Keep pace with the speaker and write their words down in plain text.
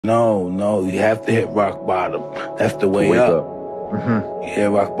No, no, you have to hit rock bottom. That's the way Wake up. up. Yeah,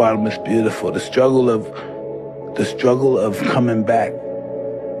 rock bottom is beautiful. The struggle of coming back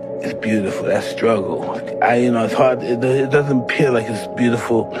is beautiful. That struggle. It's hard. It doesn't appear like it's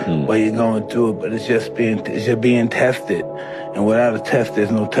beautiful while you're going through it, but you're being tested, and without a test, there's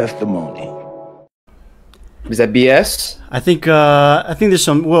no testimony. Is that BS? I think there's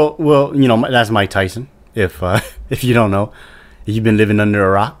some. Well, that's Mike Tyson. If if you don't know, you've been living under a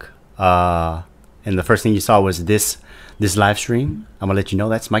rock, and the first thing you saw was this live stream. I'm gonna let you know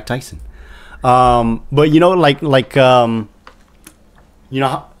that's Mike Tyson. But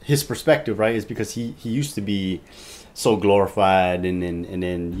his perspective, right, is because he used to be so glorified, and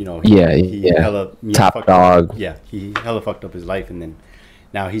then he hella, top dog. He hella fucked up his life, and then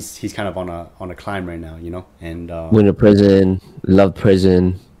now he's kind of on a climb right now, and Went to prison, loved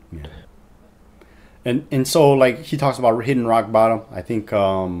prison. Yeah. And so like he talks about hitting rock bottom. I think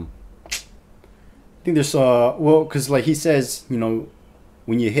there's because like he says, when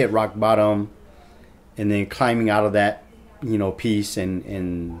you hit rock bottom and then climbing out of that, piece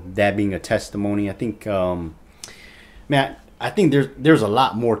and that being a testimony. I think man, I think there's a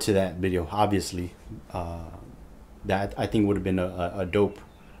lot more to that video, obviously, that I think would have been a dope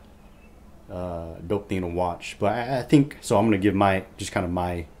thing to watch. But I think so. I'm gonna give my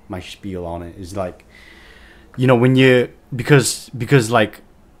spiel on it. Is like, when you because like,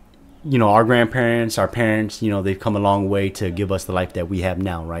 our grandparents, our parents, they've come a long way to give us the life that we have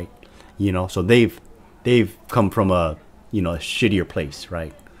now, right? So they've come from a shittier place,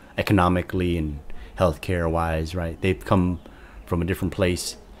 right? Economically and healthcare wise, right? They've come from a different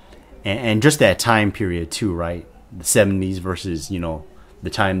place, and just that time period too, right? The 70s versus the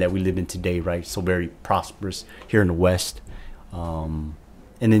time that we live in today, right? So very prosperous here in the West. And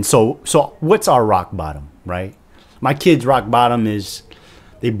then so what's our rock bottom, right? My kids' rock bottom is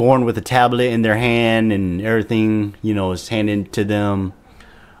they born with a tablet in their hand and everything is handed to them.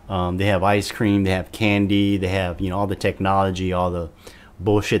 They have ice cream, they have candy, they have all the technology, all the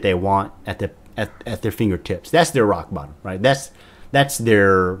bullshit they want at their fingertips. That's their rock bottom, right? That's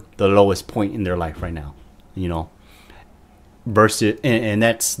the lowest point in their life right now, versus and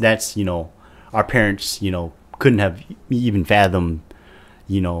that's our parents couldn't have even fathomed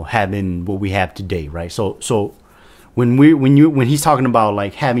having what we have today, right? So when he's talking about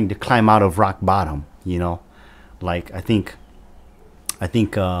like having to climb out of rock bottom, like I think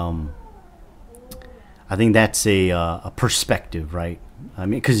that's a perspective, right? I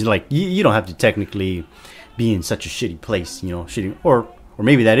mean, because like you don't have to technically be in such a shitty place, shitty, or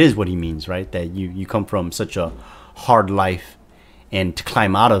maybe that is what he means, right? That you come from such a hard life, and to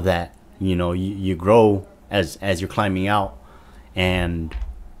climb out of that, you grow as you're climbing out, and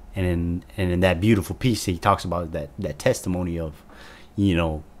in that beautiful piece he talks about that testimony of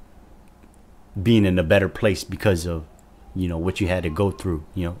being in a better place because of what you had to go through,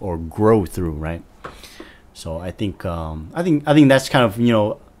 or grow through, right? So I think that's kind of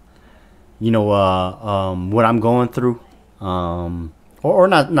what I'm going through, or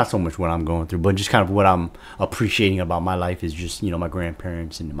not so much what I'm going through, but just kind of what I'm appreciating about my life is just my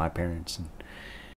grandparents and my parents, and